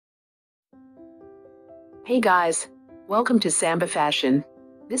Hey guys, welcome to Samba Fashion.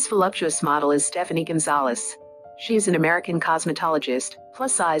 This voluptuous model is Stephanie Gonzalez. She is an American cosmetologist,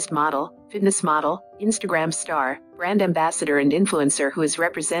 plus-sized model, fitness model, Instagram star, brand ambassador and influencer who is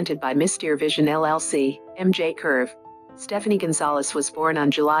represented by Miss Dear Vision LLC, MJ Curve. Stephanie Gonzalez was born on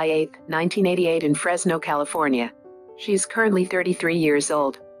July 8, 1988 in Fresno, California. She is currently 33 years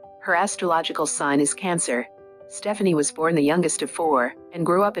old. Her astrological sign is Cancer. Stephanie was born the youngest of four, and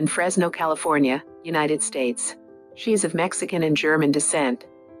grew up in Fresno, California, United States. She is of Mexican and German descent.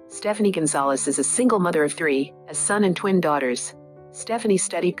 Stephanie Gonzalez is a single mother of three, a son and twin daughters. Stephanie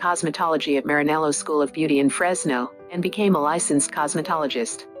studied cosmetology at Maranello School of Beauty in Fresno, and became a licensed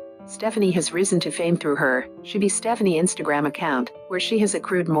cosmetologist. Stephanie has risen to fame through her She Be Stephanie Instagram account, where she has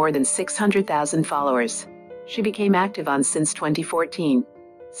accrued more than 600,000 followers. She became active on since 2014.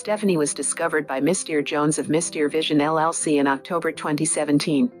 Stephanie was discovered by Miss Dear Jones of Miss Dear Vision LLC in October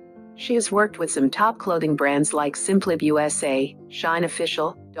 2017. She has worked with some top clothing brands like Simplib USA, Shine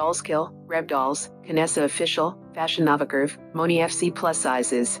Official, Dollskill, Reb Dolls, Canessa Official, Fashion Nova Curve, Moni FC Plus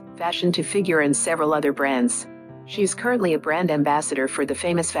Sizes, Fashion to Figure and several other brands. She is currently a brand ambassador for the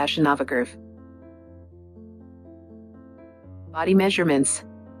famous Fashion Nova Curve. Body measurements.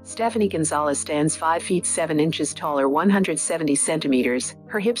 Stephanie Gonzalez stands 5 feet 7 inches tall or 170 centimeters.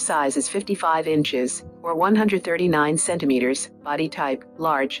 Her hip size is 55 inches, or 139 centimeters. Body type,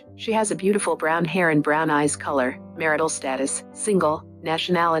 large. She has a beautiful brown hair and brown eyes color. Marital status, single.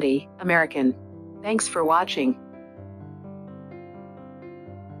 Nationality, American. Thanks for watching.